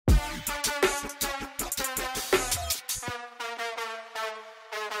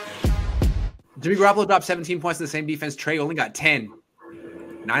Jimmy Garoppolo dropped 17 points in the same defense. Trey only got 10.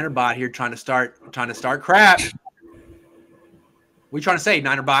 Niner bot here trying to start crap. What are you trying to say,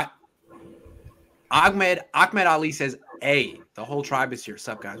 Niner bot? Ahmed Ali says, "Hey, the whole tribe is here. What's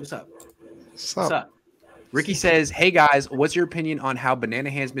up, guys? What's up? What's up?" Ricky says, "Hey guys, what's your opinion on how Banana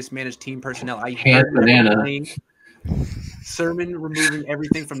Hands mismanaged team personnel? Banana. Sermon removing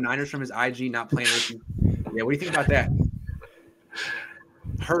everything from Niners from his IG, not playing with him. Yeah, what do you think about that?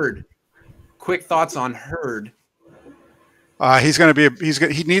 Hurd. Quick thoughts on Hurd. He's going to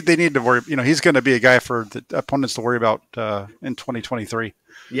be they need to worry. He's going to be a guy for the opponents to worry about in 2023.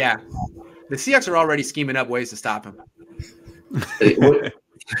 Yeah, the Seahawks are already scheming up ways to stop him.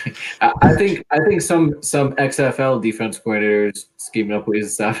 I think some XFL defense coordinators scheming up ways to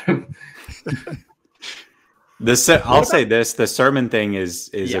stop him. I'll say this: the Sermon thing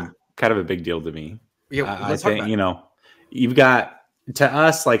is a kind of a big deal to me. Yeah, I think you've got, to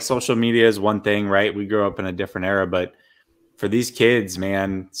us, like, social media is one thing, right? We grew up in a different era, but for these kids,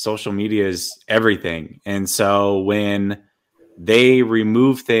 man, social media is everything. And so when they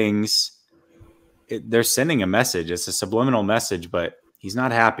remove things, they're sending a message. It's a subliminal message, but he's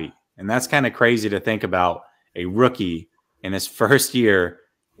not happy. And that's kind of crazy to think about. A rookie in his first year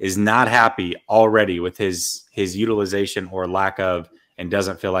is not happy already with his utilization or lack of, and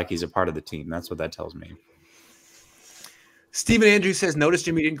doesn't feel like he's a part of the team. That's what that tells me. Stephen Andrews says, notice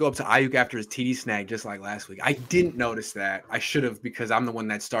Jimmy didn't go up to Ayuk after his TD snag, just like last week. I didn't notice that. I should have, because I'm the one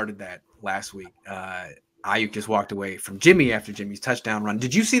that started that last week. Ayuk just walked away from Jimmy after Jimmy's touchdown run.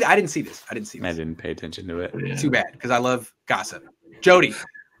 Did you see that? I didn't see this. I didn't pay attention to it. Yeah. Too bad, because I love gossip. Jody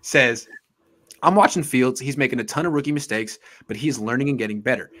says, I'm watching Fields. He's making a ton of rookie mistakes, but he's learning and getting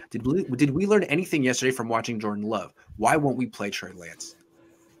better. Did we learn anything yesterday from watching Jordan Love? Why won't we play Trey Lance?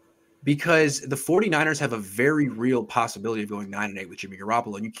 Because the 49ers have a very real possibility of going 9-8 with Jimmy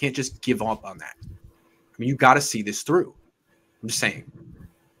Garoppolo, and you can't just give up on that. I mean, you got to see this through. I'm just saying.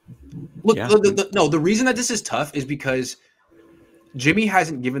 Look, yeah. the reason that this is tough is because Jimmy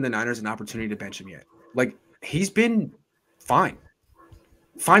hasn't given the Niners an opportunity to bench him yet. Like, he's been fine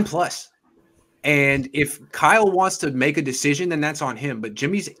plus. And if Kyle wants to make a decision, then that's on him. But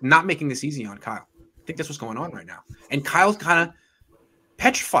Jimmy's not making this easy on Kyle. I think that's what's going on right now. And Kyle's kind of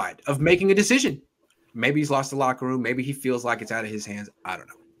petrified of making a decision. Maybe he's lost the locker room. Maybe he feels like it's out of his hands. I don't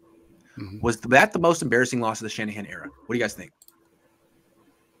know. Mm-hmm. Was that the most embarrassing loss of the Shanahan era? What do you guys think?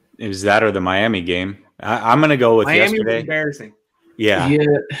 It was that or the Miami game. I'm going to go with Miami yesterday. Was embarrassing. Yeah.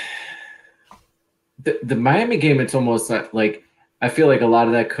 The Miami game, it's almost like I feel like a lot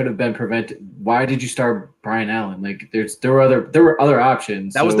of that could have been prevented. Why did you start Brian Allen? Like, there were other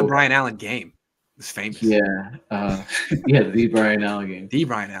options. That was the Brian Allen game. It was famous. Yeah. The Brian Allen game. The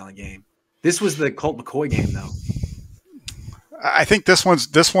Brian Allen game. This was the Colt McCoy game, though. I think this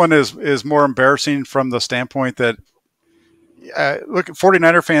one is more embarrassing from the standpoint that look,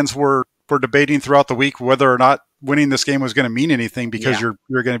 49er fans were debating throughout the week whether or not winning this game was going to mean anything because you're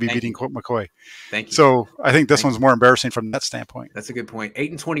going to be beating Colt McCoy. Thank you. So I think this one's more embarrassing from that standpoint. That's a good point.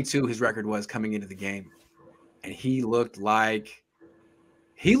 8-22 his record was coming into the game, and he looked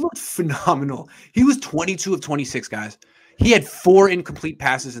phenomenal. He was 22 of 26, guys. He had 4 incomplete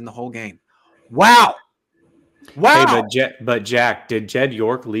passes in the whole game. Wow. Hey, but Jack, did Jed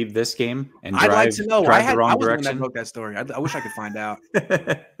York leave this game and drive, I'd like to know. the wrong I was the one direction? that wrote that story. I wish I could find out.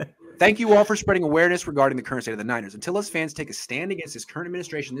 Thank you all for spreading awareness regarding the current state of the Niners. Until us fans take a stand against this current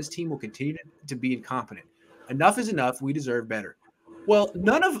administration, this team will continue to be incompetent. Enough is enough. We deserve better. Well,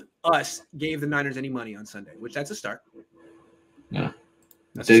 none of us gave the Niners any money on Sunday, which that's a start. Yeah.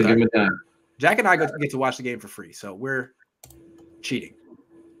 That's a start. Jack and I get to watch the game for free, so we're cheating.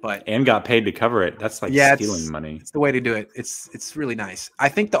 And got paid to cover it. That's like stealing money. It's the way to do it. It's really nice. I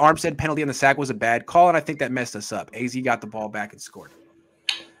think the Armstead penalty on the sack was a bad call, and I think that messed us up. AZ got the ball back and scored.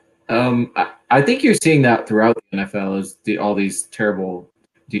 I think you're seeing that throughout the NFL is all these terrible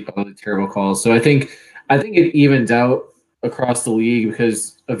calls. So I think it evens out across the league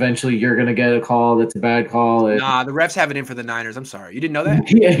because eventually you're going to get a call that's a bad call. Nah, the refs have it in for the Niners. I'm sorry. You didn't know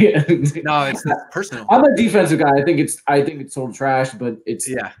that? Yeah. No, it's not personal. I'm a defensive guy. I think it's total trash, but it's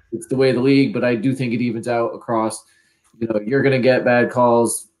the way of the league. But I do think it evens out across. You're going to get bad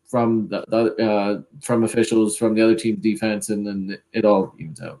calls from from officials from the other team's defense, and then it all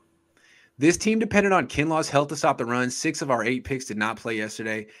evens out. This team depended on Kinlaw's health to stop the run. 6 of our 8 picks did not play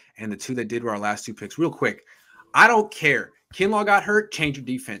yesterday, and the 2 that did were our last 2 picks. Real quick, I don't care. Kinlaw got hurt, change your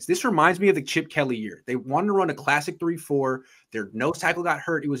defense. This reminds me of the Chip Kelly year. They wanted to run a classic 3-4. Their nose tackle got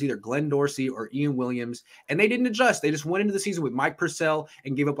hurt. It was either Glenn Dorsey or Ian Williams, and they didn't adjust. They just went into the season with Mike Purcell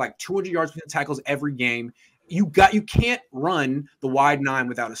and gave up like 200 yards between the tackles every game. you can't run the wide 9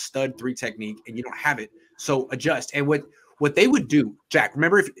 without a stud 3 technique, and you don't have it. So adjust. And what they would do, Jack,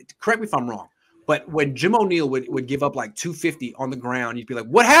 remember, correct me if I'm wrong, but when Jim O'Neal would give up like 250 on the ground, you'd be like,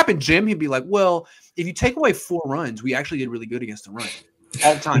 what happened, Jim? He'd be like, well, if you take away 4 runs, we actually did really good against the run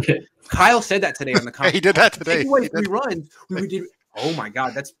all the time. Kyle said that today on the conference. He did that today. Take away 3 runs, we did. Oh my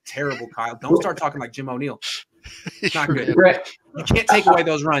God, that's terrible, Kyle. Don't start talking like Jim O'Neal. It's not good. You can't take away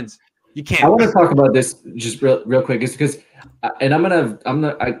those runs. You can't. I want to talk about this just real quick, just because, and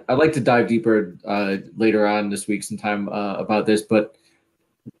I'd like to dive deeper later on this week sometime about this, but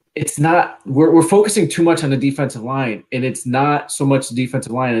it's not. We're focusing too much on the defensive line, and it's not so much the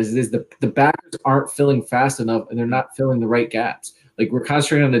defensive line as it is the backers aren't filling fast enough, and they're not filling the right gaps. Like, we're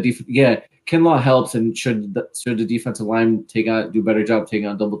concentrating on the defense. Yeah, Kinlaw helps, and should the defensive line do a better job taking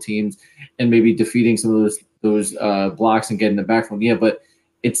on double teams and maybe defeating some of those blocks and getting the backfield. Yeah, but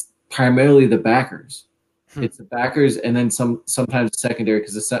it's primarily the backers. It's the backers, and then sometimes the secondary,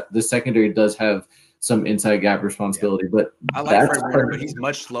 because the secondary does have some inside gap responsibility. Yeah. But I like Fred Warner, but he's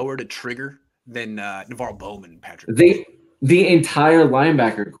much slower to trigger than Navarro Bowman and Patrick. The entire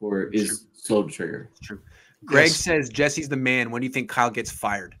linebacker core is slow to trigger. It's true. Greg says Jesse's the man. When do you think Kyle gets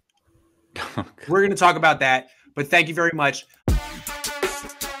fired? We're going to talk about that, but thank you very much.